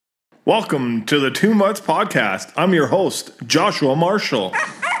Welcome to the 2 Mutts Podcast. I'm your host, Joshua Marshall.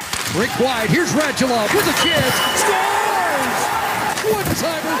 Rick wide, here's Radulov with a chance, scores!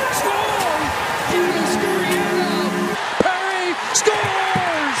 One-timer, scores! Judas Gurriel, Perry,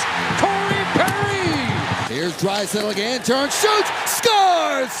 scores! Corey Perry! Here's Draisaitl again, turns, shoots,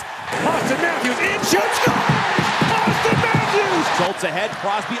 scores! Austin Matthews in, shoots, scores! Austin Matthews! Schultz ahead,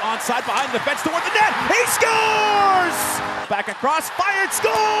 Crosby onside, behind the fence toward the net, he scores! Back across, fired,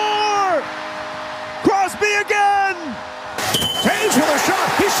 score! Crosby again! Taves with a shot,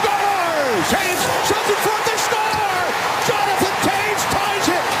 he scores! Taves shoves in front, they score! Jonathan Taves ties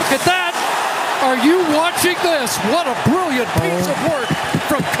it! Look at that! Are you watching this? What a brilliant piece of work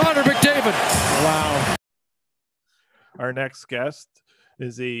from Connor McDavid. Wow. Our next guest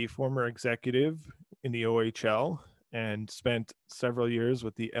is a former executive in the OHL and spent several years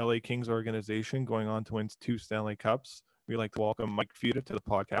with the LA Kings organization, going on to win 2 Stanley Cups. We'd like to welcome Mike Futa to the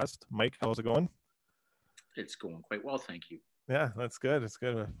podcast. Mike, how's it going? It's going quite well, thank you. Yeah, that's good. It's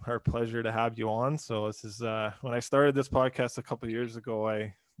good. Our pleasure to have you on. So this is when I started this podcast a couple of years ago.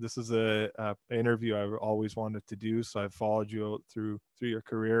 This is a interview I always wanted to do. So I followed you through your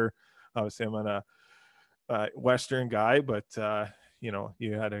career. Obviously, I'm a Western guy, but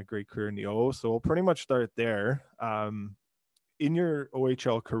you had a great career in the O. So we'll pretty much start there. In your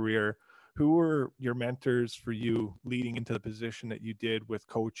OHL career, who were your mentors for you leading into the position that you did with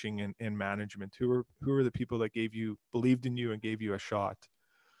coaching and management? Who were the people that believed in you and gave you a shot?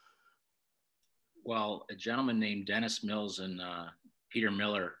 Well, a gentleman named Dennis Mills and Peter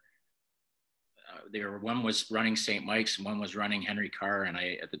Miller, one was running St. Mike's and one was running Henry Carr. And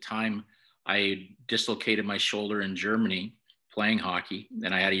at the time, I dislocated my shoulder in Germany playing hockey.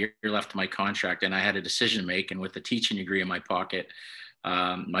 And I had a year left of my contract and I had a decision to make. And with a teaching degree in my pocket,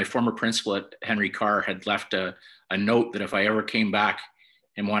 my former principal at Henry Carr had left a note that if I ever came back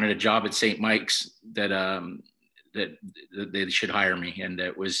and wanted a job at St. Mike's, that they should hire me. And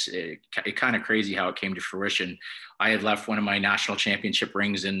it was kind of crazy how it came to fruition. I had left one of my national championship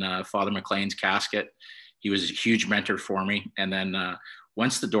rings in Father McLean's casket. He was a huge mentor for me. And then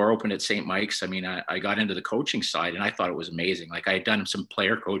once the door opened at St. Mike's, I got into the coaching side and I thought it was amazing. Like I had done some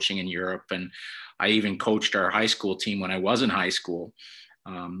player coaching in Europe and I even coached our high school team when I was in high school.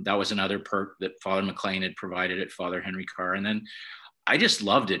 That was another perk that Father McLean had provided at Father Henry Carr. And then I just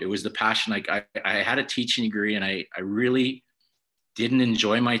loved it. It was the passion. Like I had a teaching degree and I really didn't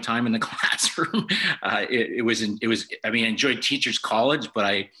enjoy my time in the classroom. I enjoyed teachers college, but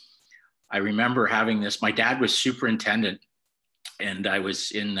I remember having this, my dad was superintendent and I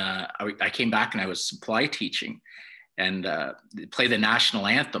was I came back and I was supply teaching and play the national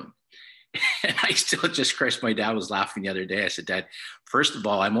anthem. And I still just crushed. My dad was laughing the other day. I said, Dad, first of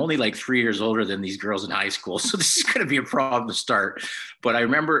all, I'm only like 3 years older than these girls in high school. So this is going to be a problem to start. But I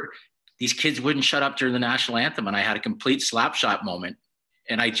remember these kids wouldn't shut up during the national anthem. And I had a complete slap shot moment.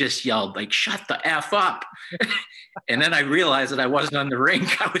 And I just yelled like, shut the F up. And then I realized that I wasn't on the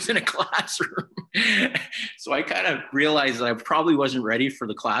rink. I was in a classroom. So I kind of realized that I probably wasn't ready for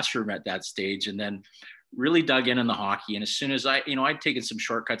the classroom at that stage. And then really dug in the hockey. And as soon as I'd taken some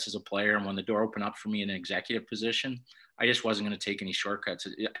shortcuts as a player. And when the door opened up for me in an executive position, I just wasn't going to take any shortcuts.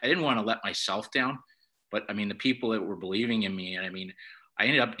 I didn't want to let myself down, but the people that were believing in me. And I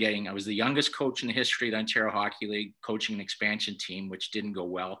ended up I was the youngest coach in the history of the Ontario Hockey League, coaching an expansion team, which didn't go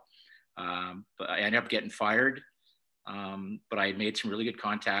well. But I ended up getting fired. But I had made some really good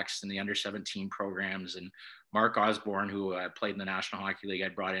contacts in the under 17 programs, and Mark Osborne, who played in the National Hockey League, I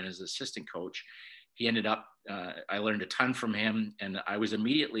brought in as assistant coach. He ended up, I learned a ton from him and I was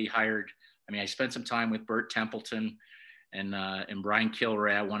immediately hired. I spent some time with Bert Templeton and Brian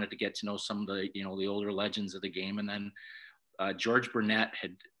Kilray. I wanted to get to know some of the, the older legends of the game. And then George Burnett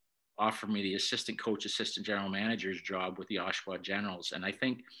had offered me the assistant general manager's job with the Oshawa Generals. And I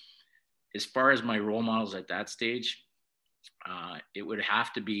think as far as my role models at that stage, it would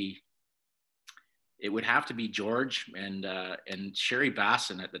have to be George and Sherry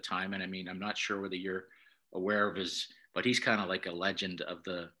Basson at the time. And I'm not sure whether you're aware of but he's kind of like a legend of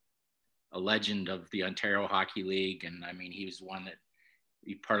the Ontario Hockey League. And he was one that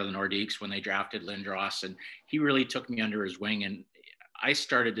be part of the Nordiques when they drafted Lindros, and he really took me under his wing. And I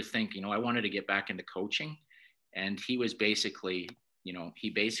started to think, I wanted to get back into coaching. And he was basically,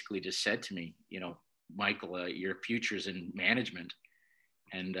 he basically just said to me, Michael, your future's in management.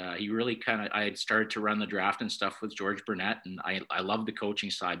 And he really I had started to run the draft and stuff with George Burnett, and I loved the coaching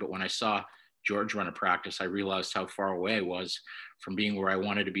side. But when I saw George run a practice, I realized how far away I was from being where I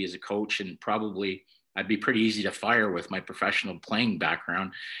wanted to be as a coach. And probably I'd be pretty easy to fire with my professional playing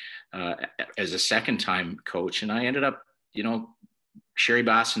background as a second time coach. And I ended up, Sherry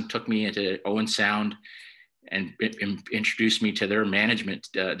Basson took me into Owen Sound and introduced me to their management,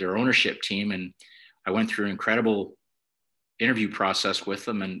 their ownership team. And I went through an incredible interview process with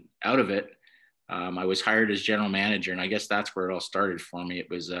them. And out of it, I was hired as general manager. And I guess that's where it all started for me. It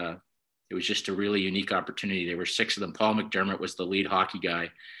was just a really unique opportunity. There were 6 of them. Paul McDermott was the lead hockey guy,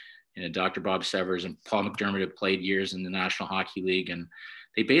 and Dr. Bob Severs, and Paul McDermott had played years in the National Hockey League. And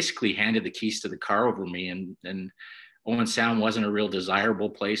they basically handed the keys to the car over me. And Owen Sound wasn't a real desirable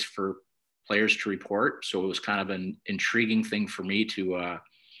place for players to report. So it was kind of an intriguing thing for me to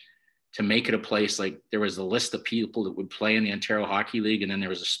make it a place. Like, there was a list of people that would play in the Ontario Hockey League, and then there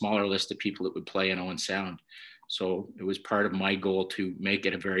was a smaller list of people that would play in Owen Sound. So it was part of my goal to make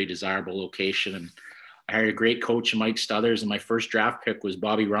it a very desirable location. And I hired a great coach, Mike Stothers, and my first draft pick was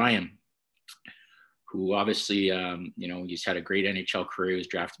Bobby Ryan, who obviously, he's had a great NHL career. He was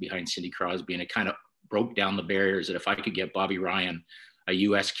drafted behind Sidney Crosby, and it kind of broke down the barriers that if I could get Bobby Ryan, a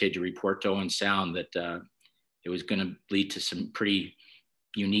U.S. kid, to report to Owen Sound, that it was going to lead to some pretty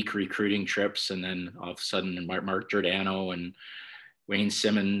unique recruiting trips. And then all of a sudden, Mark Giordano and Wayne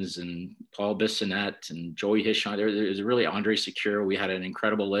Simmons and Paul Bissonnette and Joey Hishon, there was really Andre Secure. We had an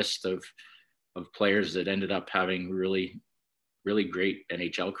incredible list of players that ended up having really, really great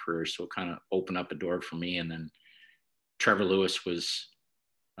NHL careers. So it kind of opened up a door for me. And then Trevor Lewis was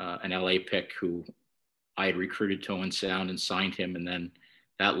an LA pick who I had recruited to Owen Sound and signed him. And then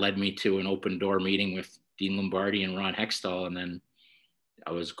that led me to an open door meeting with Dean Lombardi and Ron Hextall. And then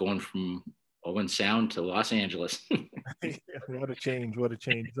I was going from Owen Sound to Los Angeles. What a change.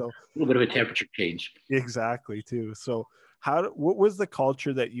 So a little bit of a temperature change. Exactly, too. So what was the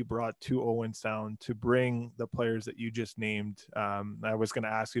culture that you brought to Owen Sound to bring the players that you just named? I was going to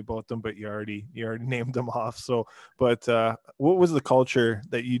ask you about them, but you already named them off. So, but what was the culture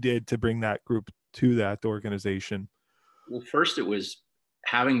that you did to bring that group to that organization? Well, first it was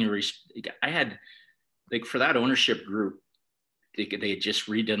having I had, like, for that ownership group, they had just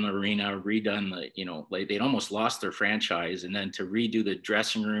redone the arena, they'd almost lost their franchise. And then to redo the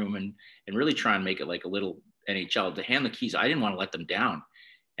dressing room and really try and make it like a little NHL, to hand the keys, I didn't want to let them down.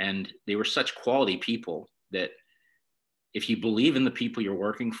 And they were such quality people that if you believe in the people you're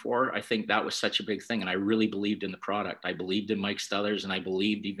working for, I think that was such a big thing. And I really believed in the product. I believed in Mike Stothers, and I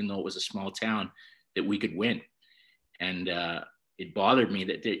believed, even though it was a small town, that we could win. And it bothered me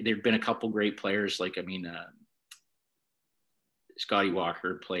that there'd been a couple great players, Scotty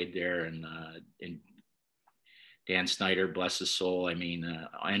Walker played there, and Dan Snyder, bless his soul.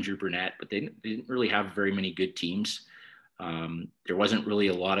 Andrew Burnett, but they didn't really have very many good teams. There wasn't really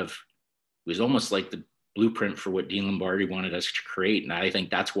a lot of, it was almost like the blueprint for what Dean Lombardi wanted us to create. And I think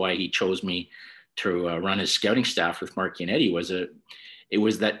that's why he chose me to run his scouting staff with Mark Yannetti. It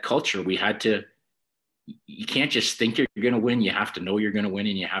was that culture. You can't just think you're going to win. You have to know you're going to win,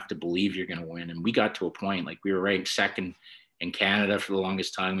 and you have to believe you're going to win. And we got to a point, like, we were ranked second in Canada for the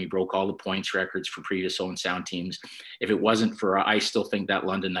longest time. We broke all the points records for previous Owen Sound teams. If it wasn't for, I still think that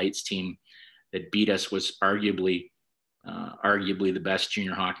London Knights team that beat us was arguably the best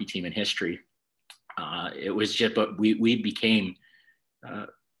junior hockey team in history. It was just, but we became,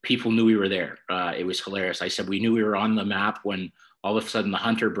 people knew we were there. It was hilarious. I said, we knew we were on the map when all of a sudden the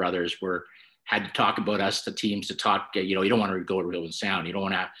Hunter brothers had to talk about us to teams to talk, you don't want to go to Owen Sound. You don't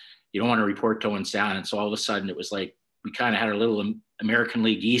want to report to Owen Sound. And so all of a sudden it was like, we kind of had our little American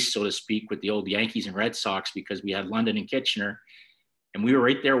League East, so to speak, with the old Yankees and Red Sox, because we had London and Kitchener, and we were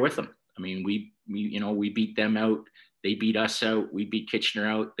right there with them. I mean, we beat them out. They beat us out. We beat Kitchener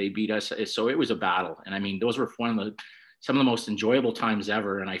out. They beat us. So it was a battle. And I mean, those were some of the most enjoyable times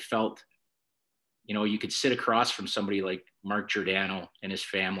ever. And I felt, you could sit across from somebody like Mark Giordano and his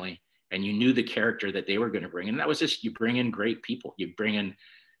family, and you knew the character that they were going to bring. And that was just, you bring in great people. You bring in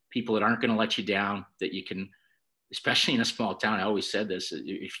people that aren't going to let you down, that you can, especially in a small town. I always said this,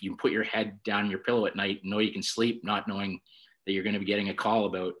 if you put your head down your pillow at night and know you can sleep, not knowing that you're going to be getting a call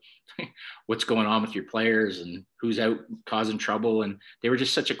about what's going on with your players and who's out causing trouble. And they were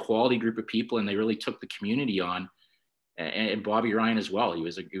just such a quality group of people, and they really took the community on. And Bobby Ryan as well. He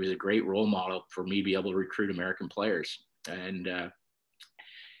was a great role model for me to be able to recruit American players. And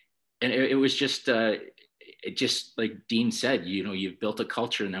it was just, it just, like Dean said, you've built a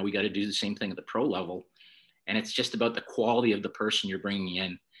culture. Now we got to do the same thing at the pro level. And it's just about the quality of the person you're bringing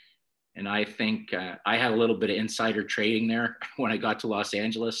in. And I think I had a little bit of insider trading there when I got to Los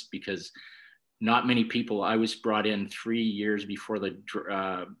Angeles, because not many people, I was brought in 3 weeks before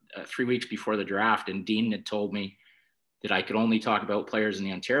the draft. And Dean had told me that I could only talk about players in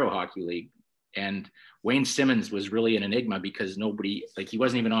the Ontario Hockey League. And Wayne Simmons was really an enigma, because he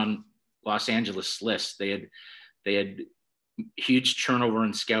wasn't even on Los Angeles list. They had huge turnover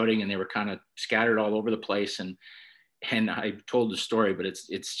in scouting, and they were kind of scattered all over the place. And I told the story, but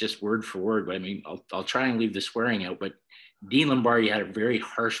it's just word for word. But I mean, I'll try and leave the swearing out. But Dean Lombardi had a very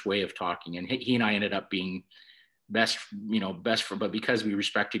harsh way of talking, and he and I ended up being best for, but because we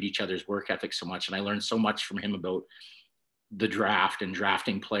respected each other's work ethic so much, and I learned so much from him about the draft and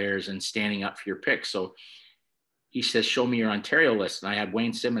drafting players and standing up for your picks. So he says, show me your Ontario list. And I had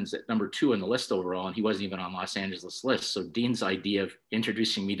Wayne Simmonds at number 2 in the list overall, and he wasn't even on Los Angeles list. So Dean's idea of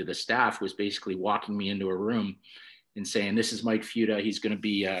introducing me to the staff was basically walking me into a room and saying, this is Mike Futa. He's going to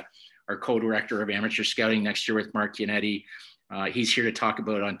be our co-director of amateur scouting next year with Mark Giannetti. He's here to talk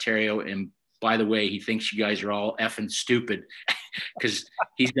about Ontario. And by the way, he thinks you guys are all effing stupid because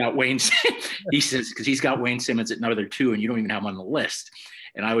he's got Wayne. He says, because he's got Wayne Simmonds at number 2 and you don't even have him on the list.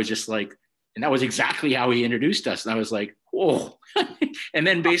 And I was just like, and that was exactly how he introduced us. And I was like, whoa. And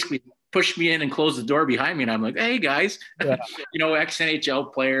then basically pushed me in and closed the door behind me. And I'm like, hey guys, yeah.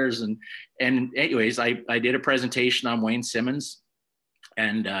 Ex-NHL players. And anyways, I did a presentation on Wayne Simmonds,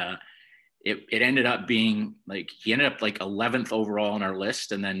 and it ended up being like, he ended up like 11th overall on our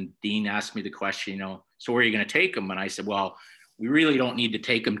list. And then Dean asked me the question, so where are you going to take him? And I said, well, we really don't need to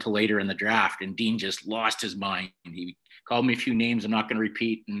take him till later in the draft. And Dean just lost his mind. He called me a few names I'm not going to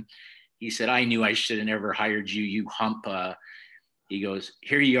repeat. And he said, I knew I should have never hired you, you hump. He goes,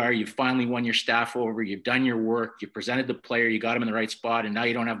 here you are. You've finally won your staff over. You've done your work. You presented the player. You got him in the right spot. And now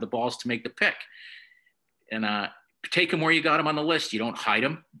you don't have the balls to make the pick. And take him where you got him on the list. You don't hide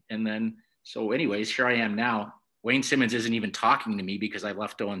him. And then, so anyways, here I am now. Wayne Simmonds isn't even talking to me because I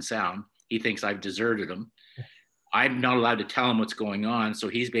left Owen Sound. He thinks I've deserted him. I'm not allowed to tell him what's going on. So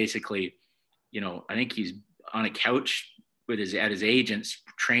he's basically, I think he's on a couch at his agent's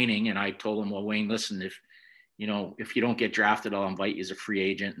training. And I told him, well, Wayne, listen, if you don't get drafted, I'll invite you as a free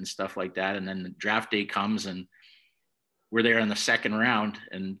agent and stuff like that. And then the draft day comes and we're there in the second round,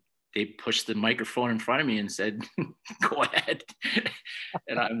 and they pushed the microphone in front of me and said, go ahead.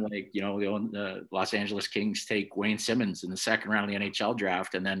 And I'm like, the Los Angeles Kings take Wayne Simmonds in the second round of the NHL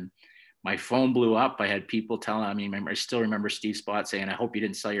draft. And then my phone blew up. I had people telling me, I still remember Steve Spott saying, I hope you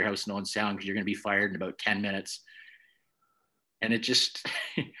didn't sell your house in Owen Sound because you're going to be fired in about 10 minutes. And it just,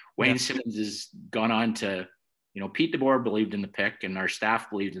 Wayne Simmonds has gone on to, Pete DeBoer believed in the pick, and our staff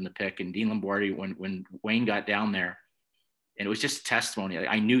believed in the pick, and Dean Lombardi, when Wayne got down there, and it was just a testimony.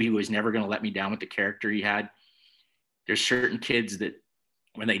 I knew he was never going to let me down with the character he had. There's certain kids that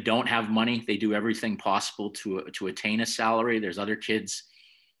when they don't have money, they do everything possible to attain a salary. There's other kids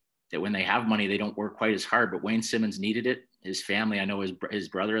that when they have money, they don't work quite as hard, but Wayne Simmonds needed it. His family, I know his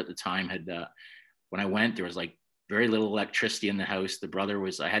brother at the time had, when I went, there was like very little electricity in the house. The brother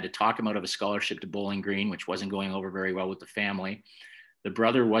I had to talk him out of a scholarship to Bowling Green, which wasn't going over very well with the family. The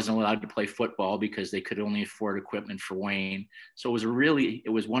brother wasn't allowed to play football because they could only afford equipment for Wayne. So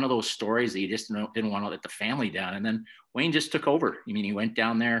it was one of those stories that you just didn't want to let the family down. And then Wayne just took over. He went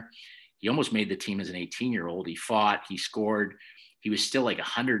down there. He almost made the team as an 18-year-old. He fought, he scored. He was still like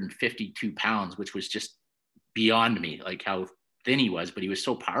 152 pounds, which was just beyond me, like how thin he was, but he was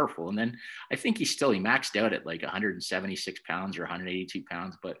so powerful. And then I think he maxed out at like 176 pounds or 182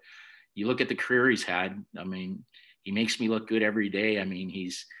 pounds. But you look at the career he's had, he makes me look good every day.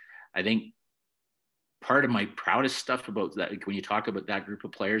 I think part of my proudest stuff about that, when you talk about that group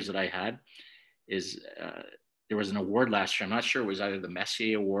of players that I had, is there was an award last year. I'm not sure it was either the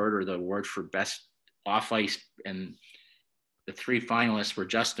Messier Award or the award for best off ice. And the 3 finalists were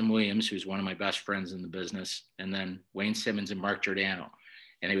Justin Williams, who's one of my best friends in the business, and then Wayne Simmonds and Mark Giordano.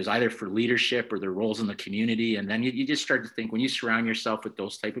 And it was either for leadership or their roles in the community. And then you just start to think, when you surround yourself with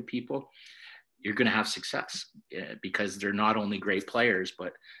those type of people, you're going to have success, because they're not only great players,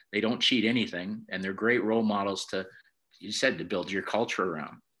 but they don't cheat anything. And they're great role models to build your culture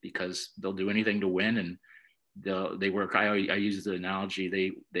around, because they'll do anything to win. And they work. I use the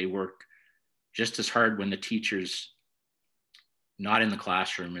analogy, they work just as hard when the teacher's not in the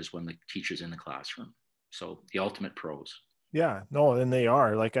classroom as when the teacher's in the classroom. So the ultimate pros. Yeah, no, and they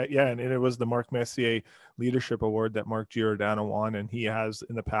are and it was the Mark Messier Leadership Award that Mark Giordano won, and he has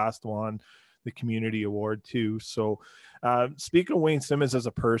in the past won the Community Award too. So speak of Wayne Simmonds as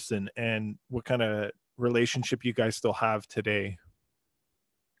a person and what kind of relationship you guys still have today.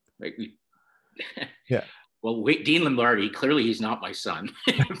 Yeah. Well, Dean Lombardi, clearly he's not my son.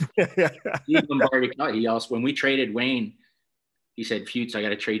 Dean Lombardi, when we traded Wayne, he said, Futes, I got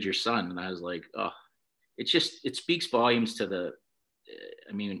to trade your son. And I was like, oh, it speaks volumes to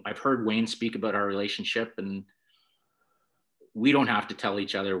I've heard Wayne speak about our relationship, and we don't have to tell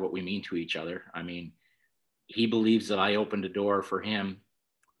each other what we mean to each other. He believes that I opened a door for him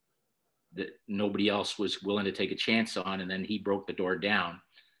that nobody else was willing to take a chance on. And then he broke the door down.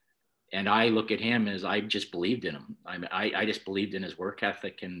 And I look at him as I just believed in him. I just believed in his work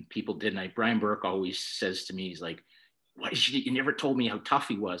ethic, and people didn't. Brian Burke always says to me, he's like, why did you never told me how tough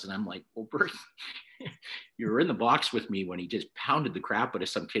he was? And I'm like, well, Burke, you were in the box with me when he just pounded the crap out of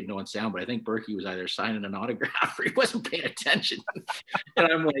some kid no one sound. But I think Berkey was either signing an autograph or he wasn't paying attention. And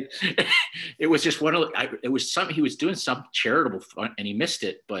I'm like, it was just it was something, he was doing some charitable fun and he missed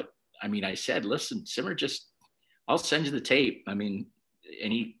it. But I mean, I said, listen, Simmer, I'll send you the tape. I mean,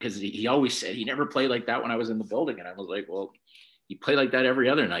 and because he always said he never played like that when I was in the building. And I was like, well, he played like that every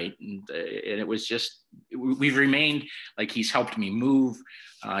other night. And it was just, we've remained, like, he's helped me move.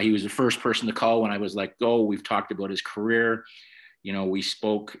 He was the first person to call when I was let go. We've talked about his career. You know, we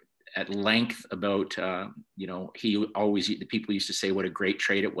spoke at length about, you know, the people used to say what a great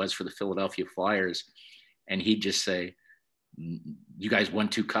trade it was for the Philadelphia Flyers. And he'd just say, you guys won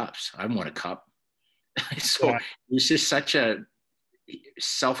 2 cups. I won a cup. So it was just such a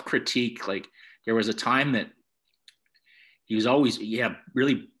self-critique. Like, there was a time that he was always,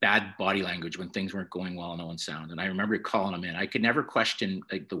 really bad body language when things weren't going well, no one sound. And I remember calling him in. I could never question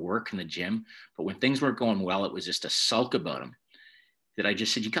like the work in the gym, but when things weren't going well, it was just a sulk about him that I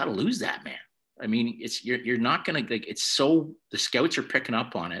just said, you got to lose that, man. I mean, you're not going to, like, the scouts are picking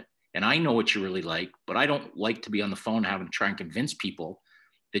up on it. And I know what you really like, but I don't like to be on the phone having to try and convince people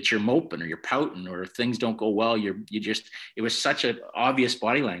that you're moping or you're pouting or if things don't go well, it was such an obvious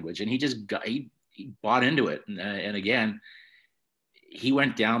body language. And he bought into it. And again, he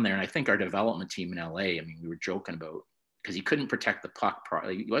went down there, and I think our development team in LA, I mean, we were joking about, because he couldn't protect the puck.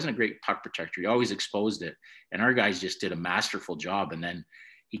 He wasn't a great puck protector. He always exposed it. And our guys just did a masterful job. And then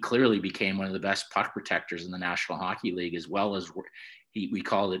he clearly became one of the best puck protectors in the National Hockey League, as well as we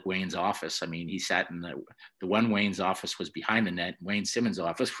called it Wayne's office. I mean, he sat in the one Wayne's office was behind the net. Wayne Simmons'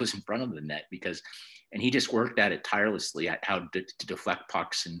 office was in front of the net and he just worked at it tirelessly at how to deflect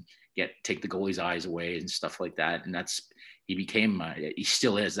pucks and take the goalie's eyes away and stuff like that. And he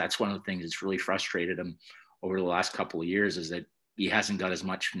still is. That's one of the things that's really frustrated him over the last couple of years, is that he hasn't got as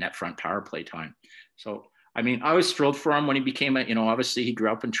much net front power play time. So, I mean, I was thrilled for him when he became obviously he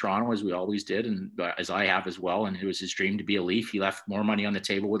grew up in Toronto, as we always did, and as I have as well. And it was his dream to be a Leaf. He left more money on the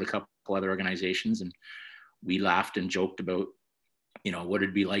table with a couple other organizations. And we laughed and joked about, what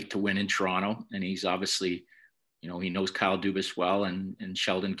it'd be like to win in Toronto. And he's obviously, he knows Kyle Dubas well and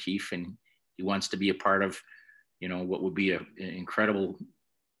Sheldon Keefe, and he wants to be a part of, what would be an incredible,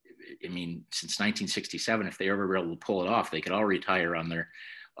 I mean, since 1967, if they ever were able to pull it off, they could all retire on their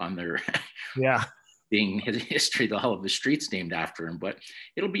yeah, being his history, all of the streets named after him. But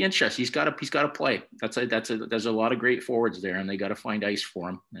it'll be interesting. He's got to play. There's a lot of great forwards there, and they got to find ice for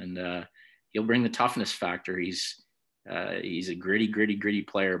him. And he'll bring the toughness factor. He's a gritty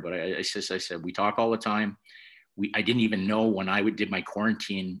player. But I said, we talk all the time. I didn't even know when I did my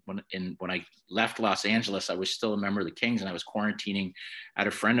quarantine when I left Los Angeles, I was still a member of the Kings, and I was quarantining at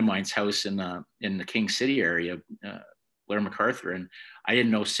a friend of mine's house in the King City area, Blair MacArthur. And I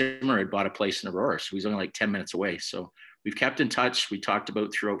didn't know Simmer had bought a place in Aurora. So he's only like 10 minutes away. So we've kept in touch. We talked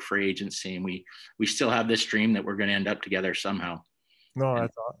about throughout free agency, and we still have this dream that we're going to end up together somehow. No,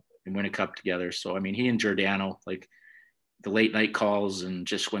 that's awesome. And win a cup together. So, I mean, he and Giordano, like the late night calls and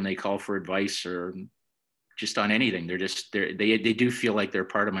just when they call for advice or just on anything, they do feel like they're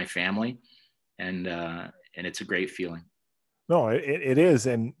part of my family. And it's a great feeling. No, it is.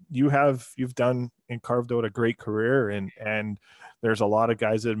 And you've done and carved out a great career, and there's a lot of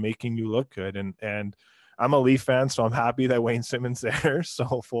guys that are making you look good. And I'm a Leaf fan, so I'm happy that Wayne Simmons there.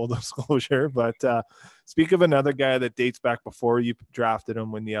 So full disclosure, but speak of another guy that dates back before you drafted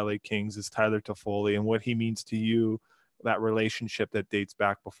him when the LA Kings is Tyler Toffoli, and what he means to you, that relationship that dates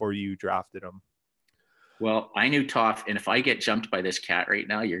back before you drafted him. Well, I knew Toff, and if I get jumped by this cat right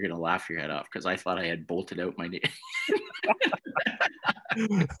now, you're going to laugh your head off because I thought I had bolted out my name.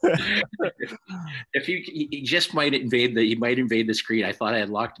 If he just might invade the screen. I thought I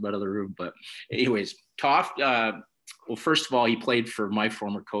had locked him out of the room. But anyways, Toff, well, first of all, he played for my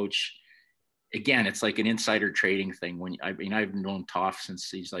former coach. Again, it's like an insider trading thing. I've known Toff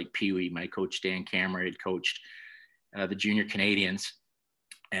since he's like Pee Wee. My coach, Dan Cameron, had coached the junior Canadians.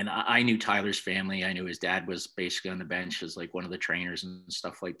 And I knew Tyler's family. I knew his dad was basically on the bench as like one of the trainers and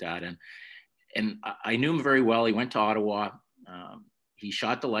stuff like that. And I knew him very well. He went to Ottawa. He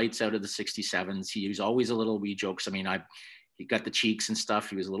shot the lights out of the 67s. He was always a little wee jokes. I mean, he got the cheeks and stuff.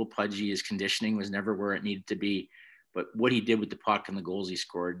 He was a little pudgy. His conditioning was never where it needed to be. But what he did with the puck and the goals he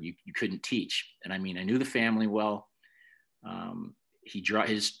scored, you couldn't teach. And I mean, I knew the family well.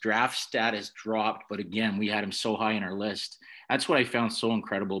 his draft status dropped, but again, we had him so high in our list. That's what I found so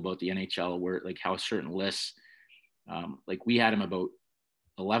incredible about the NHL, where like how certain lists, like we had him about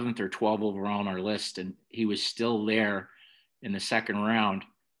 11th or 12th overall on our list, and he was still there in the second round.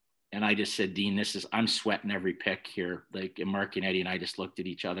 And I just said, Dean, I'm sweating every pick here. Like, and Mark and Eddie and I just looked at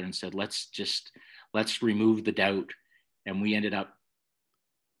each other and said, let's remove the doubt. And we ended up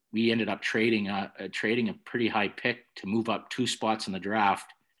trading a pretty high pick to move up 2 spots in the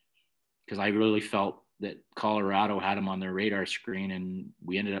draft, because I really felt that Colorado had him on their radar screen, and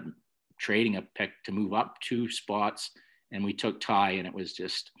we ended up trading a pick to move up 2 spots, and we took Ty. And it was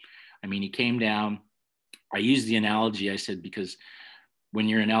just, I mean, he came down. I used the analogy, I said, because when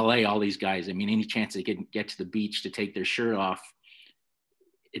you're in LA, all these guys, I mean, any chance they can get to the beach to take their shirt off,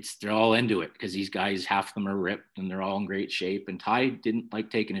 they're all into it, because these guys, half of them are ripped and they're all in great shape. And Ty didn't like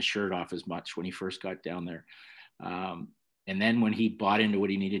taking his shirt off as much when he first got down there. And then when he bought into what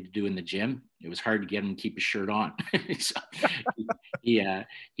he needed to do in the gym, it was hard to get him to keep his shirt on. So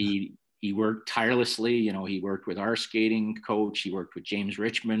he worked tirelessly. You know, he worked with our skating coach. He worked with James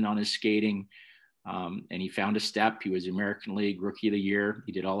Richmond on his skating. And he found a step. He was American League Rookie of the Year.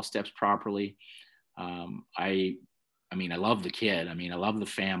 He did all the steps properly. I mean, I love the kid. I mean, I love the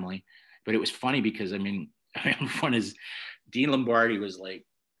family. But it was funny because, I mean, one is Dean Lombardi was like,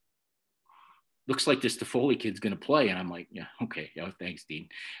 looks like this Toffoli kid's going to play. And I'm like, yeah, okay. Yeah, thanks, Dean.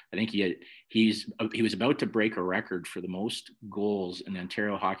 I think he was about to break a record for the most goals in the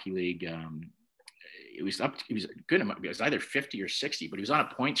Ontario Hockey League. He was good. It was either 50 or 60, but he was on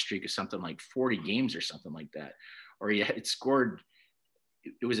a point streak of something like 40 games or something like that. Or he had scored.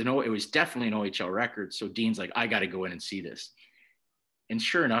 It was definitely an OHL record. So Dean's like, I got to go in and see this. And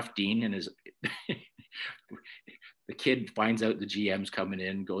sure enough, Dean and the kid finds out the GM's coming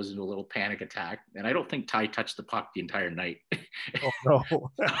in, goes into a little panic attack. And I don't think Ty touched the puck the entire night. Oh,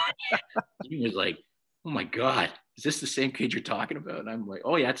 no. Dean was like, oh my God, is this the same kid you're talking about? And I'm like,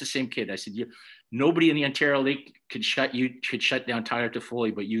 oh yeah, it's the same kid. I said, nobody in the Ontario League could shut down Tyler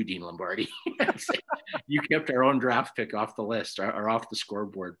Toffoli, but you, Dean Lombardi. You kept our own draft pick off the list or off the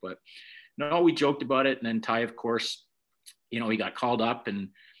scoreboard. But no, we joked about it. And then Ty, of course, you know, he got called up and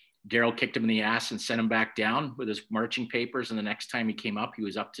Daryl kicked him in the ass and sent him back down with his marching papers. And the next time he came up, he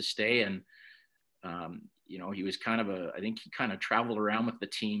was up to stay. And, you know, he was I think he kind of traveled around with the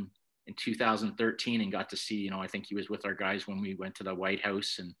team in 2013 and got to see, you know, I think he was with our guys when we went to the White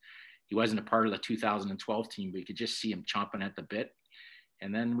House, and he wasn't a part of the 2012 team, but you could just see him chomping at the bit.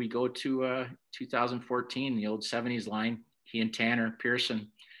 And then we go to 2014, the old 70s line. He and Tanner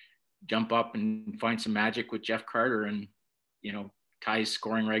Pearson jump up and find some magic with Jeff Carter, and, you know, Ty's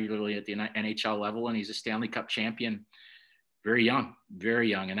scoring regularly at the NHL level, and he's a Stanley Cup champion. Very young.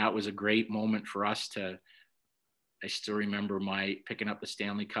 And that was a great moment for us I still remember my picking up the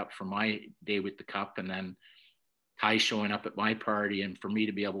Stanley Cup for my day with the cup, and then Ty showing up at my party, and for me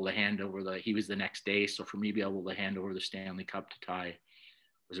to be able to hand over he was the next day. So for me to be able to hand over the Stanley Cup to Ty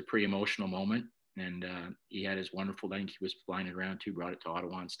was a pretty emotional moment. And he had his wonderful, I think he was flying it around too, brought it to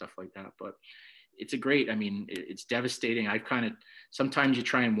Ottawa and stuff like that. But it's it's devastating. Sometimes you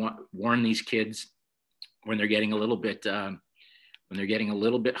try and warn these kids when they're getting a little bit high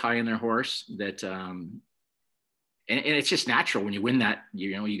in their horse that, and it's just natural when you win that,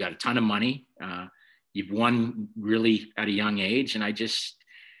 you know, you got a ton of money. You've won really at a young age. And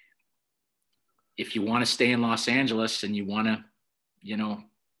if you want to stay in Los Angeles and you want to, you know,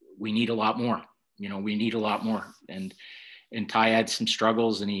 we need a lot more, And Ty had some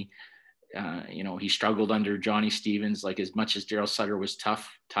struggles, and he struggled under Johnny Stevens. Like, as much as Daryl Sutter was tough,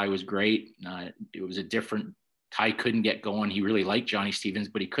 Ty was great. It was Ty couldn't get going. He really liked Johnny Stevens,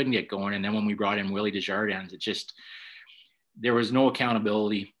 but he couldn't get going. And then when we brought in Willie Desjardins, there was no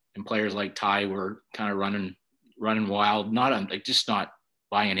accountability, and players like Ty were kind of running wild, not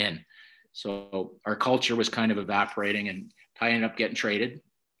buying in. So our culture was kind of evaporating, and Ty ended up getting traded.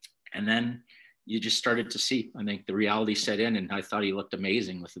 And then you just started to see, I think, the reality set in, and I thought he looked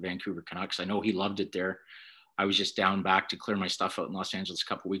amazing with the Vancouver Canucks. I know he loved it there. I was just down back to clear my stuff out in Los Angeles a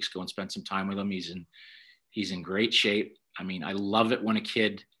couple of weeks ago and spent some time with him. He's in great shape. I mean, I love it when a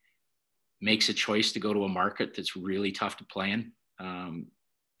kid makes a choice to go to a market that's really tough to play in.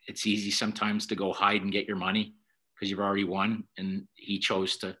 It's easy sometimes to go hide and get your money because you've already won. And he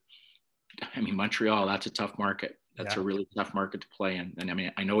chose Montreal, that's a tough market. That's a really tough market to play in. And I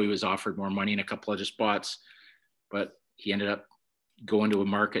mean, I know he was offered more money in a couple other spots, but he ended up going to a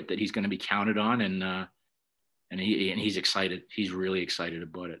market that he's going to be counted on. And he's excited. He's really excited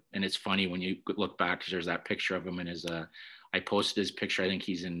about it. And it's funny when you look back, because there's that picture of him in his, I posted his picture. I think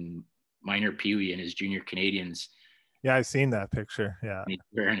he's in minor Pee Wee and his junior Canadians. Yeah, I seen that picture. Yeah. He's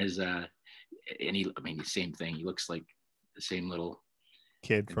wearing his and the same thing. He looks like the same little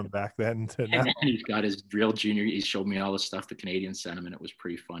kid from back then to now. And then he's got his real junior. He showed me all the stuff the Canadians sent him, and it was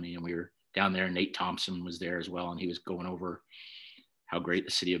pretty funny. And we were down there, and Nate Thompson was there as well, and he was going over how great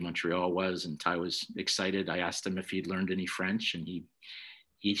the city of Montreal was. And Ty was excited. I asked him if he'd learned any French, and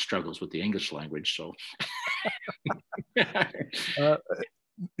he struggles with the English language. So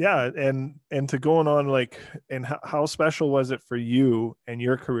yeah, and to going on, like, and how special was it for you and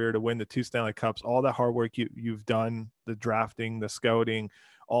your career to win the 2 Stanley Cups, all that hard work you've done, the drafting, the scouting,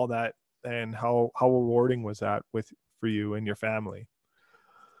 all that, and how rewarding was that for you and your family?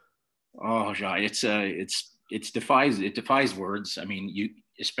 Oh, yeah, it defies words. I mean, you,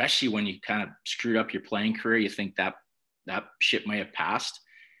 especially when you kind of screwed up your playing career, you think that ship may have passed.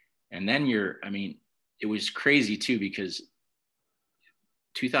 And then it was crazy too, because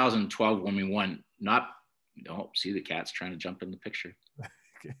 2012 when we won, see the cat's trying to jump in the picture.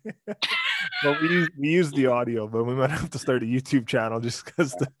 Well, we use the audio, but we might have to start a YouTube channel just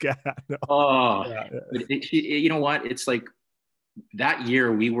because the cat. No. Oh, yeah. You know what? It's like that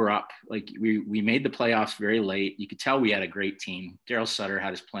year we were up, like we made the playoffs very late. You could tell we had a great team. Daryl Sutter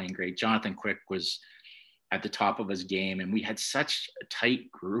had us playing great. Jonathan Quick was at the top of his game, and we had such a tight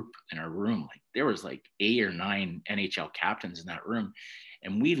group in our room. Like there was like 8 or 9 NHL captains in that room.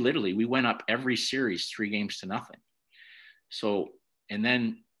 And we went up every series 3-0. So, and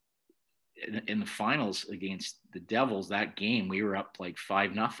then in the finals against the Devils, that game, we were up like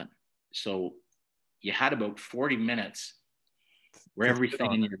 5-0. So you had about 40 minutes where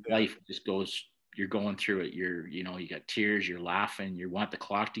everything in your life just goes, you're going through it. You got tears, you're laughing, you want the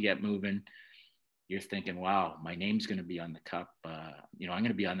clock to get moving. You're thinking, wow, my name's going to be on the cup. I'm going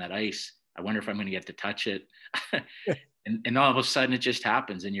to be on that ice. I wonder if I'm going to get to touch it. And all of a sudden it just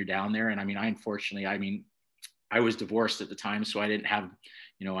happens and you're down there. And I was divorced at the time, so I didn't have,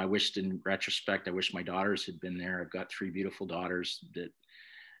 I wished in retrospect, I wish my daughters had been there. I've got 3 beautiful daughters that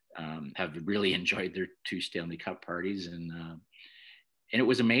have really enjoyed their 2 Stanley Cup parties. And it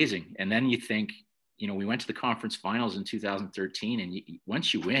was amazing. And then you think, we went to the conference finals in 2013, and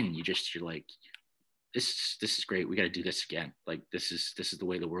once you win, you're like, this is great. We got to do this again. Like this is the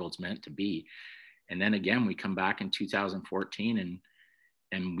way the world's meant to be. And then again, we come back in 2014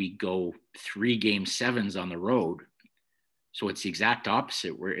 and we go 3 Game 7s on the road. So it's the exact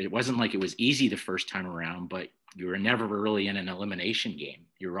opposite, where it wasn't like it was easy the first time around, but you were never really in an elimination game.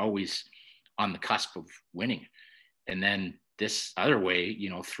 You're always on the cusp of winning. And then this other way,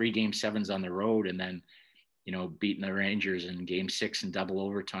 3 Game 7s on the road, and then, beating the Rangers in Game 6 in double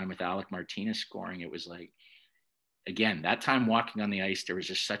overtime with Alec Martinez scoring. It was like, again, that time walking on the ice, there was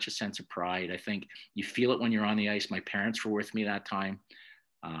just such a sense of pride. I think you feel it when you're on the ice. My parents were with me that time.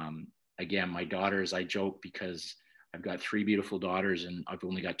 Again, my daughters, I joke because I've got 3 beautiful daughters and I've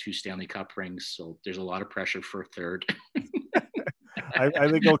only got 2 Stanley Cup rings. So there's a lot of pressure for a third. I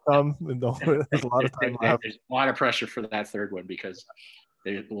think it'll come. There's a lot of time left. There's a lot of pressure for that third one, because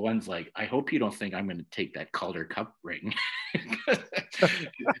the one's like, I hope you don't think I'm going to take that Calder Cup ring.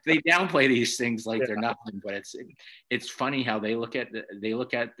 They downplay these things like they're nothing, but it's funny how they look at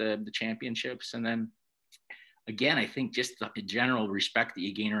the championships. And then again, I think just the general respect that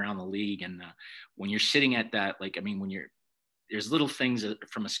you gain around the league. And when you're sitting at that, there's little things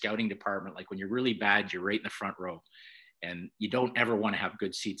from a scouting department, like when you're really bad, you're right in the front row. And you don't ever want to have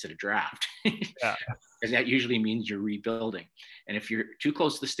good seats at a draft, because that usually means you're rebuilding. And if you're too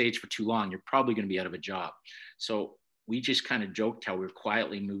close to the stage for too long, you're probably going to be out of a job. So we just kind of joked how we're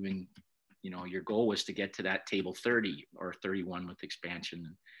quietly moving. Your goal was to get to that table 30 or 31 with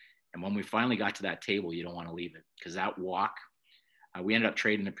expansion. And when we finally got to that table, you don't want to leave it, because that walk, we ended up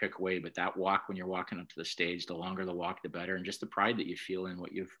trading the pick away, but that walk, when you're walking up to the stage, the longer the walk, the better. And just the pride that you feel in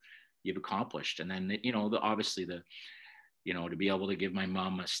what you've accomplished. And then, obviously to be able to give my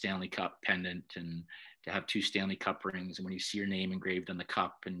mom a Stanley Cup pendant and to have 2 Stanley Cup rings. And when you see your name engraved on the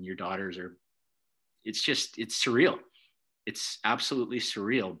cup and your daughters it's surreal. It's absolutely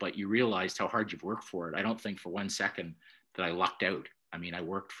surreal, but you realized how hard you've worked for it. I don't think for 1 second that I lucked out. I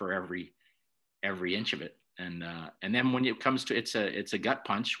worked for every inch of it. And then when it comes to, it's a gut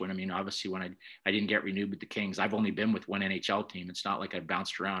punch when, obviously when I didn't get renewed with the Kings, I've only been with one NHL team. It's not like I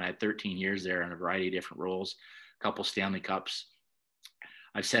bounced around. I had 13 years there in a variety of different roles. Couple Stanley Cups.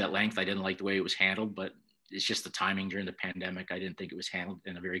 I've said at length I didn't like the way it was handled, but it's just the timing during the pandemic. I didn't think it was handled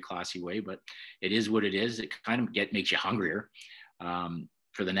in a very classy way, but it is what it is. It kind of makes you hungrier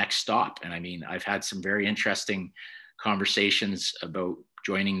for the next stop. And I've had some very interesting conversations about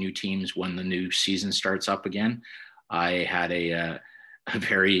joining new teams when the new season starts up again. I had a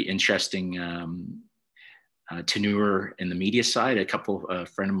very interesting tenure in the media side. A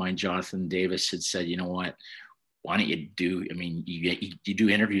friend of mine, Jonathan Davis, had said, you know what, why don't you do, I mean, you do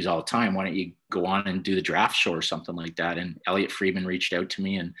interviews all the time. Why don't you go on and do the draft show or something like that? And Elliot Friedman reached out to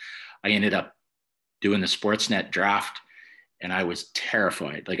me, and I ended up doing the Sportsnet draft, and I was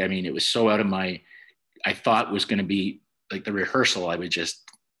terrified. Like, I mean, it was so out of I thought it was going to be like the rehearsal. I was just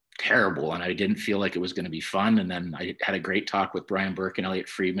terrible, and I didn't feel like it was going to be fun. And then I had a great talk with Brian Burke and Elliot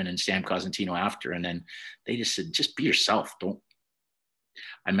Friedman and Sam Cosentino after, and then they just said, just be yourself.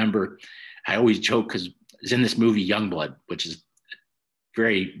 I remember I always joke because it's in this movie Youngblood, which is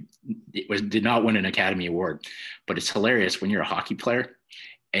did not win an Academy Award, but it's hilarious when you're a hockey player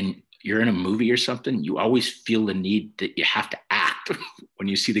and you're in a movie or something. You always feel the need that you have to act when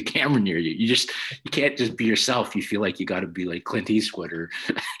you see the camera near you. You can't just be yourself. You feel like you got to be like Clint Eastwood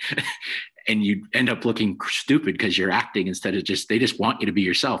and you end up looking stupid because you're acting instead of they just want you to be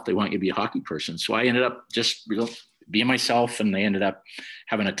yourself. They want you to be a hockey person. So I ended up just being myself, and they ended up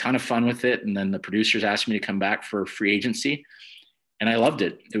having a ton of fun with it. And then the producers asked me to come back for free agency, and I loved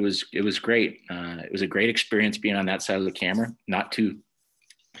it. It was great. It was a great experience being on that side of the camera, not too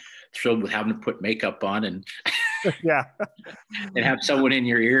thrilled with having to put makeup on and yeah, and have someone in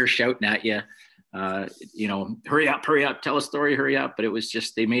your ear shouting at you, hurry up, tell a story, hurry up. But it was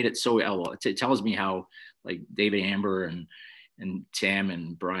just, they made it so well. It tells me how like David Amber and Sam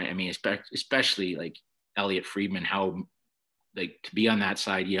and Brian, I mean, especially like Elliot Friedman, how like to be on that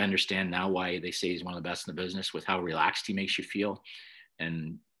side, you understand now why they say he's one of the best in the business, with how relaxed he makes you feel.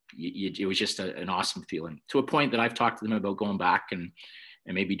 And it was just an awesome feeling, to a point that I've talked to them about going back and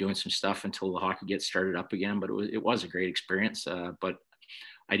maybe doing some stuff until the hockey gets started up again. But it was a great experience. But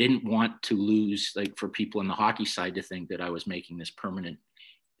I didn't want to lose, like, for people in the hockey side to think that I was making this permanent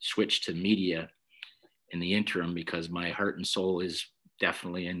switch to media in the interim, because my heart and soul is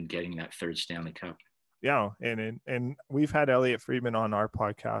definitely in getting that third Stanley Cup. Yeah. And we've had Elliot Friedman on our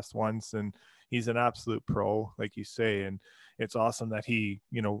podcast once, and he's an absolute pro, like you say, and it's awesome that he,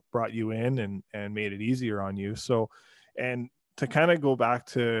 brought you in and made it easier on you. So, and to kind of go back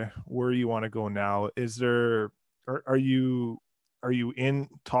to where you want to go now, are you in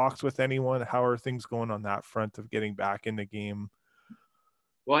talks with anyone? How are things going on that front of getting back in the game?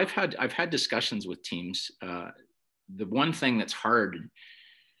 Well, I've had discussions with teams. The one thing that's hard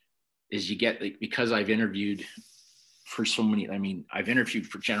is you get, like, because I've interviewed for so many, I mean, I've interviewed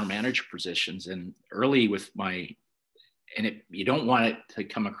for general manager positions, and early with you don't want it to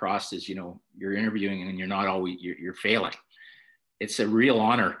come across as, you're interviewing and you're not always, you're failing. It's a real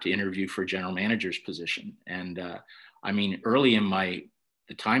honor to interview for a general manager's position. And I mean, early in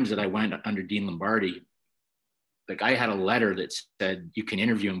the times that I went under Dean Lombardi, like, I had a letter that said you can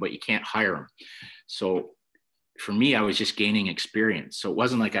interview him, but you can't hire him. So for me, I was just gaining experience. So it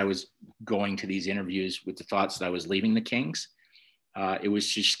wasn't like I was going to these interviews with the thoughts that I was leaving the Kings. It was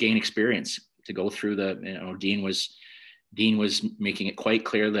just gain experience to go through Dean was making it quite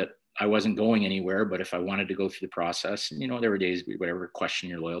clear that I wasn't going anywhere, but if I wanted to go through the process, and, there were days, whatever, question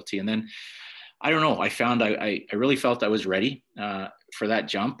your loyalty. And then, I don't know, I found I really felt I was ready for that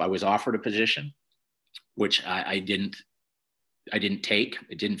jump. I was offered a position, which I didn't take.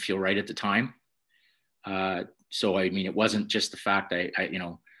 It didn't feel right at the time. So, I mean, it wasn't just the fact I'm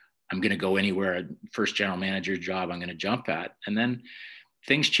going to go anywhere, first general manager job I'm going to jump at. And then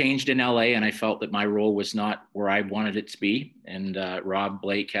things changed in LA, and I felt that my role was not where I wanted it to be. And Rob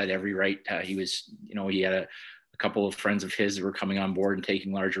Blake had every right. He was, he had a couple of friends of his that were coming on board and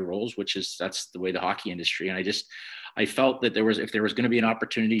taking larger roles, that's the way the hockey industry. And I felt that if there was going to be an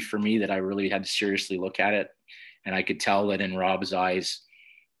opportunity for me, that I really had to seriously look at it. And I could tell that in Rob's eyes,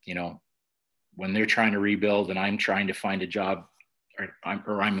 when they're trying to rebuild and I'm trying to find a job,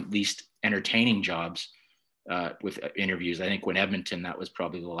 or I'm at least entertaining jobs with interviews. I think when Edmonton, that was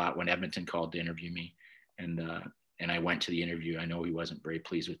probably the lot when Edmonton called to interview me, and I went to the interview. I know he wasn't very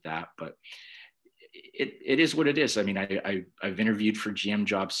pleased with that, but it is what it is. I mean, I've interviewed for GM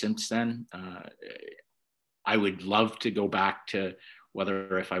jobs since then. I would love to go back to,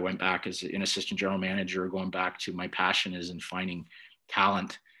 whether if I went back as an assistant general manager or going back to my passion is in finding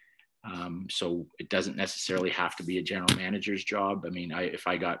talent. So it doesn't necessarily have to be a general manager's job. I mean, if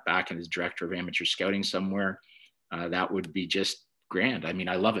I got back as director of amateur scouting somewhere, that would be just grand. I mean,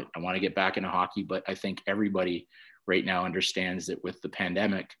 I love it. I want to get back into hockey, but I think everybody right now understands that with the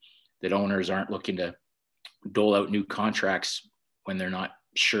pandemic, that owners aren't looking to dole out new contracts when they're not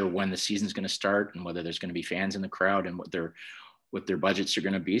sure when the season's going to start and whether there's going to be fans in the crowd and what their budgets are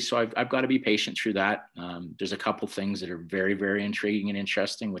going to be. So I've got to be patient through that. There's a couple things that are very, very intriguing and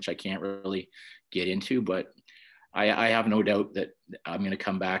interesting, which I can't really get into, but I have no doubt that I'm going to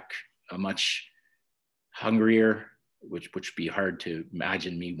come back a much hungrier, which would be hard to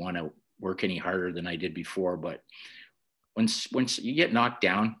imagine me want to work any harder than I did before. But once you get knocked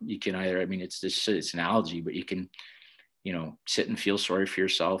down, you can either, I mean, it's an analogy, but you can, sit and feel sorry for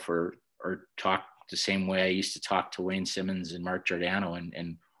yourself or talk the same way I used to talk to Wayne Simmons and Mark Giordano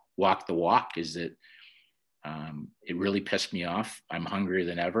and walk the walk, is that it really pissed me off. I'm hungrier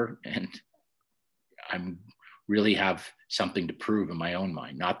than ever, and I'm really have something to prove in my own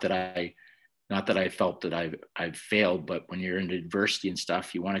mind. Not that I felt that I've failed, but when you're in adversity and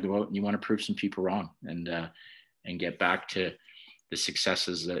stuff, you want to go out and you want to prove some people wrong and get back to the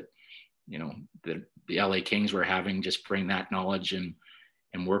successes that, the LA Kings were having. Just bring that knowledge and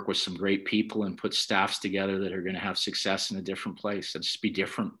work with some great people and put staffs together that are going to have success in a different place. And just be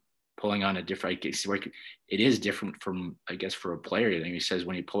different, pulling on a different, it is different from, I guess, for a player. I think he says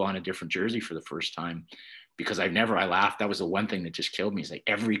when you pull on a different jersey for the first time, because I laughed. That was the one thing that just killed me. It's like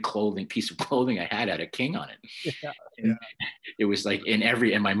every piece of clothing I had a King on it. Yeah. It was like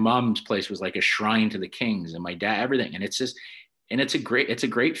and my mom's place was like a shrine to the Kings, and my dad, everything. And it's a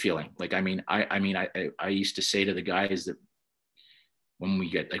great feeling. Like, I used to say to the guys that when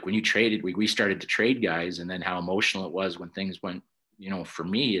you traded, we started to trade guys, and then how emotional it was when things went, for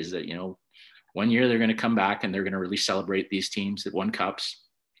me is that, 1 year they're going to come back and they're going to really celebrate these teams that won cups.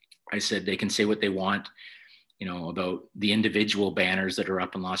 I said, they can say what they want, about the individual banners that are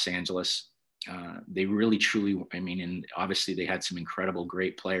up in Los Angeles. They really, truly, and obviously they had some incredible,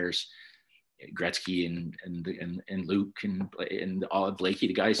 great players, Gretzky and Luke and all of Blakey,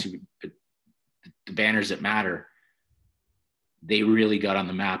 the guys the banners that matter. They really got on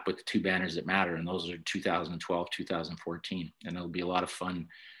the map with the two banners that matter. And those are 2012, 2014. And it'll be a lot of fun,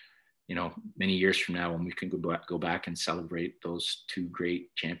 many years from now when we can go back and celebrate those two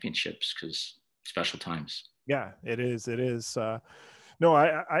great championships, because special times. Yeah, it is. No,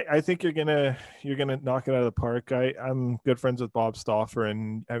 I think you're gonna knock it out of the park. I'm good friends with Bob Stauffer,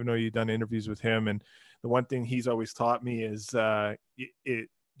 and I know you've done interviews with him. And the one thing he's always taught me is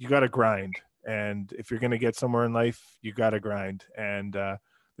you got to grind. And if you're gonna get somewhere in life, you got to grind. And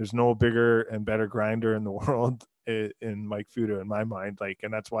there's no bigger and better grinder in the world in Mike Futa, in my mind.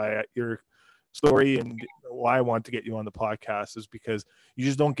 And that's why your story and why I want to get you on the podcast is because you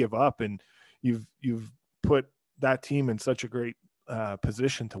just don't give up, and you've put that team in such a great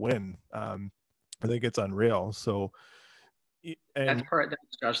position to win. I think it's unreal. So that's part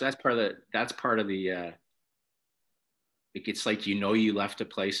of the it's like, you left a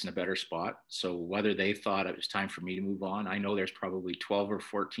place in a better spot. So whether they thought it was time for me to move on, I know there's probably 12 or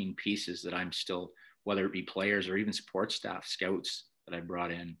 14 pieces that I'm still, whether it be players or even support staff, scouts that I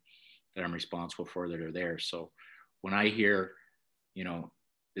brought in that I'm responsible for, that are there. So when I hear,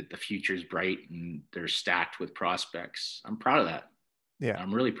 that the future is bright and they're stacked with prospects, I'm proud of that. Yeah,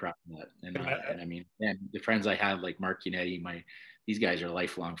 I'm really proud of that. And the friends I have, like Mark Yannetti, these guys are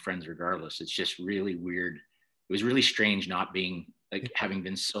lifelong friends regardless. It's just really weird. It was really strange not being, having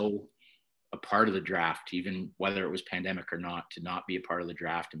been so a part of the draft, even whether it was pandemic or not, to not be a part of the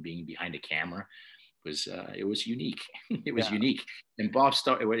draft and being behind a camera it was unique. It was unique. And Bob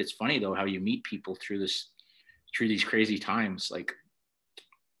started, it's funny though, how you meet people through these crazy times. Like,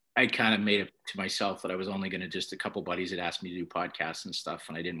 I kind of made it to myself that I was only going to, just a couple buddies had asked me to do podcasts and stuff,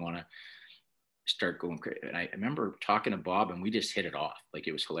 and I didn't want to start going crazy. And I remember talking to Bob, and we just hit it off. Like,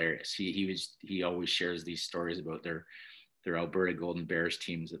 it was hilarious. He always shares these stories about their Alberta Golden Bears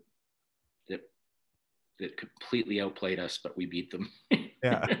teams that completely outplayed us, but we beat them.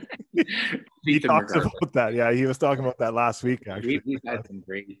 Yeah. He talks about that. Yeah, he was talking about that last week, actually. We've had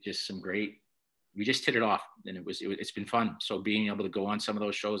we just hit it off, and it's been fun. So being able to go on some of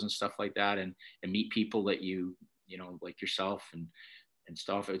those shows and stuff like that, and meet people that like yourself and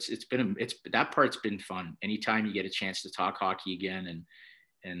stuff, that part's been fun. Anytime you get a chance to talk hockey again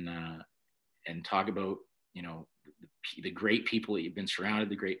and talk about, the great people that you've been surrounded,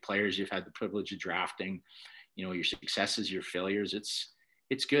 the great players you've had the privilege of drafting, your successes, your failures,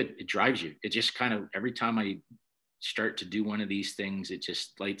 it's good. It drives you. It just kind of, every time I start to do one of these things, it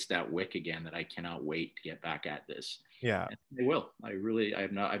just lights that wick again, that I cannot wait to get back at this. Yeah, and I will. I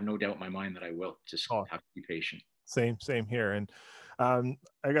have no doubt in my mind that I will. Just have to be patient. Same here. And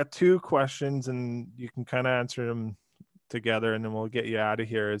I got two questions, and you can kind of answer them together, and then we'll get you out of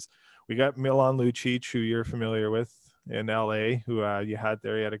here. Is we got Milan Lucic, who you're familiar with in LA, who you had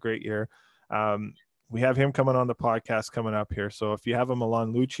there. He had a great year. We have him coming on the podcast coming up here. So if you have a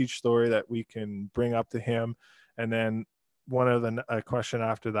Milan Lucic story that we can bring up to him. And then a question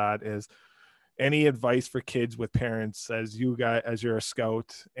after that is, any advice for kids with parents, as you're a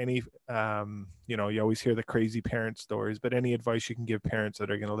scout, any, you know, you always hear the crazy parent stories, but any advice you can give parents that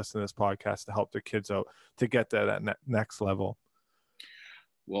are going to listen to this podcast to help their kids out to get to that next level?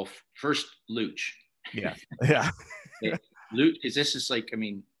 Well, first, Luch. Yeah. Yeah. Luch, because this is like, I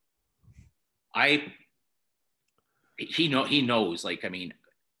mean, he knows, like, I mean,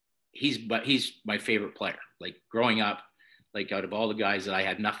 he's my favorite player. Like growing up, like out of all the guys that I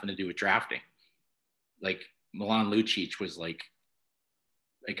had nothing to do with drafting, like Milan Lucic was like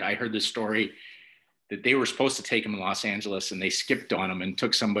I heard this story that they were supposed to take him in Los Angeles and they skipped on him and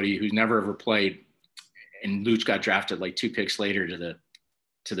took somebody who's never ever played, and Luch got drafted like 2 picks later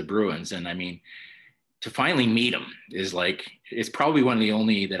to the Bruins. And I mean, to finally meet him is like, it's probably one of the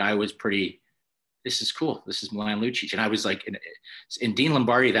only that I was pretty, this is cool. This is Milan Lucic. And I was like, and Dean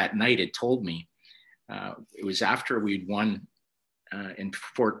Lombardi that night had told me, it was after we'd won in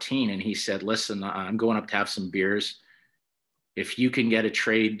 14. And he said, listen, I'm going up to have some beers. If you can get a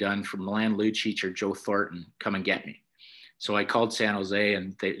trade done for Milan Lucic or Joe Thornton, come and get me. So I called San Jose,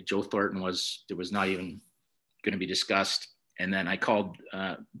 and Joe Thornton was not even going to be discussed. And then I called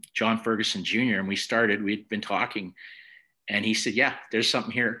John Ferguson Jr. and we'd been talking, and he said, yeah, there's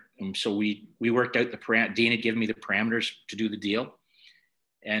something here. And so we worked out Dean had given me the parameters to do the deal.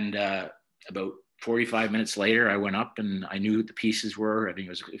 And about 45 minutes later, I went up and I knew what the pieces were. I think it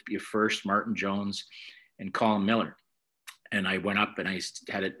was first Martin Jones and Colin Miller. And I went up and I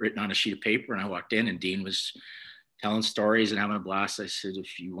had it written on a sheet of paper, and I walked in and Dean was telling stories and having a blast. I said,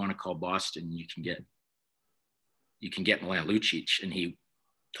 if you want to call Boston, you can get Milan Lucic. And he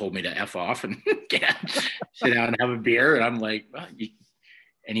told me to F off and sit down and have a beer. And I'm like, well,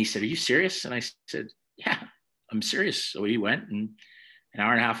 and he said, are you serious? And I said, yeah, I'm serious. So he went, and an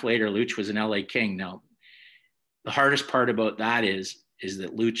hour and a half later, Luch was an LA King. Now, the hardest part about that is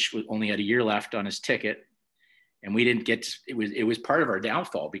that Luch only had a year left on his ticket, and we didn't get to, it was part of our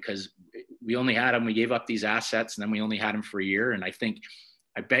downfall because we only had him, we gave up these assets, and then we only had him for a year. And I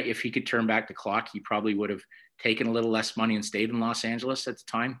bet if he could turn back the clock, he probably would have taken a little less money and stayed in Los Angeles at the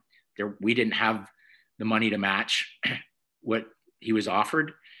time. We didn't have the money to match what he was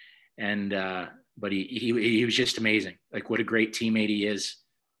offered. And, but he was just amazing. Like, what a great teammate he is,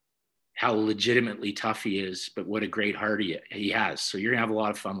 how legitimately tough he is, but what a great heart he has. So you're gonna have a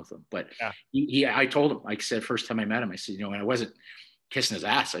lot of fun with him. But yeah. I told him, like I said, first time I met him, I said, you know, and I wasn't kissing his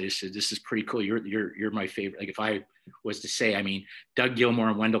ass. I just said, this is pretty cool. You're my favorite. Like, if I was to say, I mean, Doug Gilmour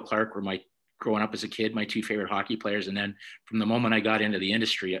and Wendell Clark were growing up as a kid, my 2 favorite hockey players. And then from the moment I got into the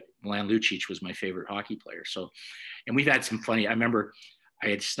industry, Milan Lucic was my favorite hockey player. So, and we've had some funny, I remember I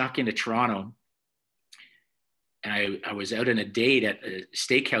had snuck into Toronto, and I was out on a date at a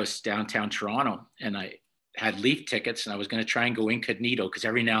steakhouse downtown Toronto, and I had Leaf tickets, and I was going to try and go incognito because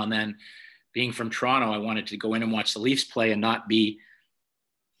every now and then, being from Toronto, I wanted to go in and watch the Leafs play and not be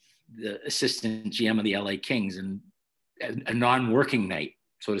the assistant GM of the LA Kings, and a non-working night,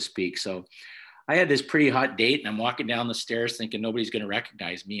 so to speak. So I had this pretty hot date, and I'm walking down the stairs thinking nobody's going to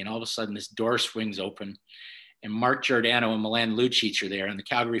recognize me. And all of a sudden this door swings open, and Mark Giordano and Milan Lucic are there, and the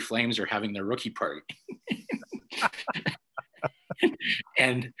Calgary Flames are having their rookie party.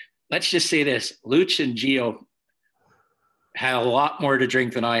 And let's just say this, Luch and Gio had a lot more to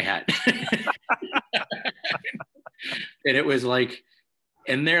drink than I had. And it was like,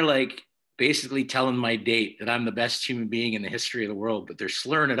 and they're like basically telling my date that I'm the best human being in the history of the world, but they're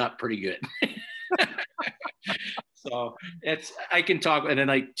slurring it up pretty good. So I can talk. And then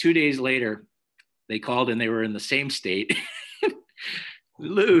like 2 days later, they called and they were in the same state.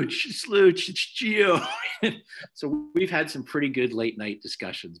 Luch, it's Gio. So we've had some pretty good late night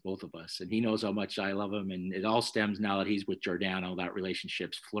discussions, both of us, and he knows how much I love him. And it all stems now that he's with Giordano, that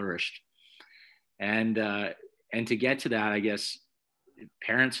relationship's flourished. And to get to that, I guess,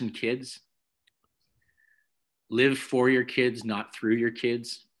 parents and kids, live for your kids, not through your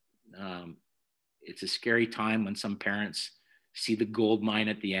kids. It's a scary time when some parents see the gold mine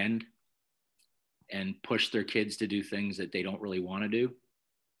at the end and push their kids to do things that they don't really want to do.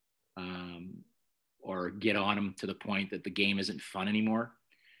 Or get on them to the point that the game isn't fun anymore.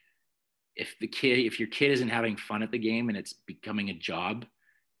 If your kid isn't having fun at the game and it's becoming a job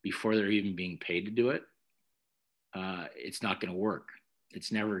before they're even being paid to do it, it's not going to work.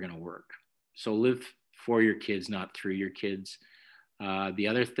 It's never going to work. So live for your kids, not through your kids. The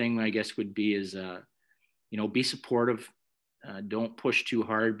other thing I guess would be is, be supportive. Don't push too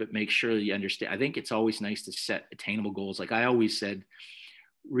hard, but make sure that you understand. I think it's always nice to set attainable goals. Like I always said,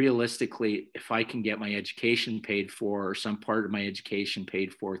 realistically, if I can get my education paid for, or some part of my education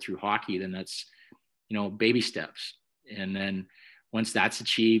paid for through hockey, then that's, baby steps. And then once that's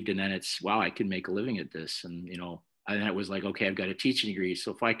achieved, and then it's, wow, I can make a living at this. And, and that was like, okay, I've got a teaching degree.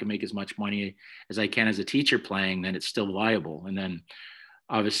 So if I can make as much money as I can as a teacher playing, then it's still viable. And then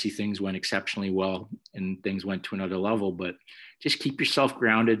obviously things went exceptionally well and things went to another level, but just keep yourself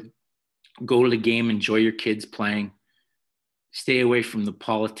grounded, go to the game, enjoy your kids playing, stay away from the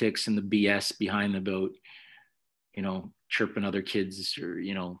politics and the BS behind the boat, chirping other kids, or,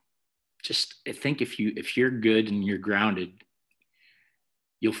 just I think if you're good and you're grounded,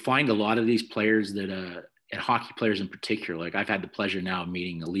 you'll find a lot of these players that, and hockey players in particular, like I've had the pleasure now of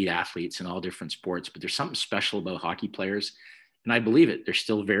meeting elite athletes in all different sports, but there's something special about hockey players. And I believe it. They're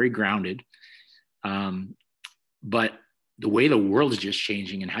still very grounded. But the way the world is just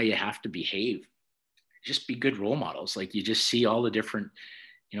changing and how you have to behave, just be good role models. Like you just see all the different,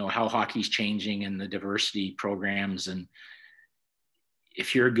 how hockey's changing and the diversity programs. And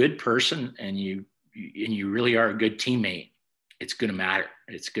if you're a good person and you really are a good teammate, it's going to matter.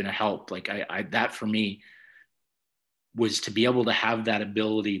 It's going to help. Like that for me was to be able to have that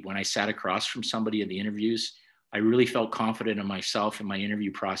ability when I sat across from somebody in the interviews. I really felt confident in myself in my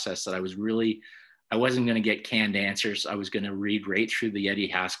interview process that I wasn't going to get canned answers. I was going to read right through the Eddie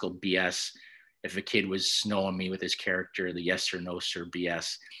Haskell BS. If a kid was snowing me with his character, the yes or no sir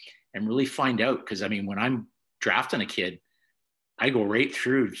BS, and really find out. Cause I mean, when I'm drafting a kid, I go right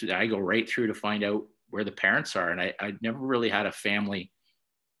through to find out where the parents are. And I never really had a family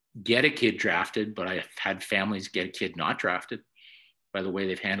get a kid drafted, but I've had families get a kid not drafted by the way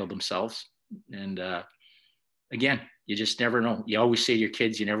they've handled themselves. And, again, you just never know. You always say to your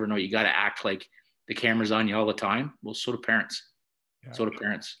kids, you never know. You got to act like the camera's on you all the time. Well, so do parents. Yeah. So do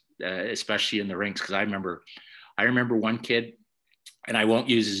parents, especially in the rinks. Because I remember one kid, and I won't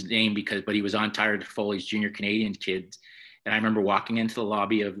use his name but he was on Tyler Foley's junior Canadian kids. And I remember walking into the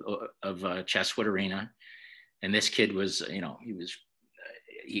lobby of Chesswood Arena, and this kid was,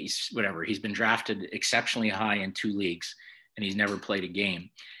 he's been drafted exceptionally high in 2 leagues, and he's never played a game.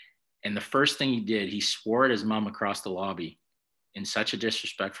 And the first thing he did, he swore at his mom across the lobby in such a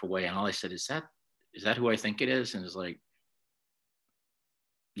disrespectful way. And all I said, is that who I think it is? And it's like,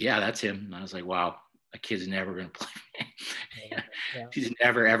 yeah, that's him. And I was like, wow, that kid's never going to play for me. Yeah. He's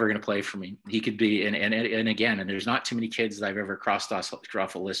never, ever going to play for me. He could be, and again, and there's not too many kids that I've ever crossed off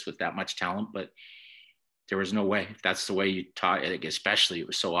a list with that much talent, but there was no way. If that's the way you taught it, especially, it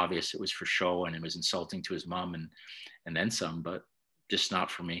was so obvious it was for show and it was insulting to his mom and then some, but just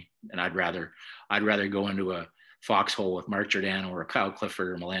not for me. And I'd rather go into a foxhole with Mark Giordano or a Kyle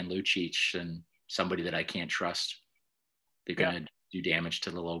Clifford or Milan Lucic than somebody that I can't trust. They're going to do damage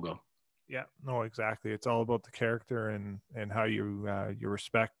to the logo. Yeah, no, exactly. It's all about the character and how you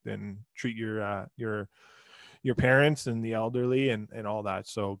respect and treat your parents and the elderly and all that.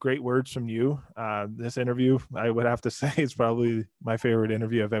 So great words from you. This interview, I would have to say, is probably my favorite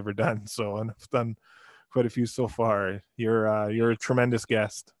interview I've ever done. So, and I've done quite a few so far. You're a tremendous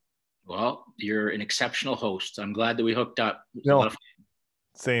guest. Well, you're an exceptional host. I'm glad that we hooked up. No,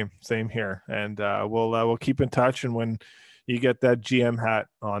 same here. And we'll keep in touch. And when you get that GM hat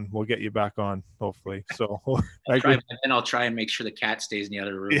on, we'll get you back on, hopefully. So I'll try and make sure the cat stays in the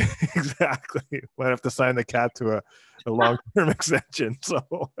other room. Yeah, exactly. Might have to sign the cat to a long-term extension. So,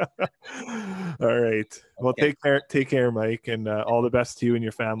 all right. Well, take care, Mike, and all the best to you and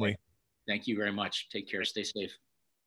your family. Thank you very much. Take care. Stay safe.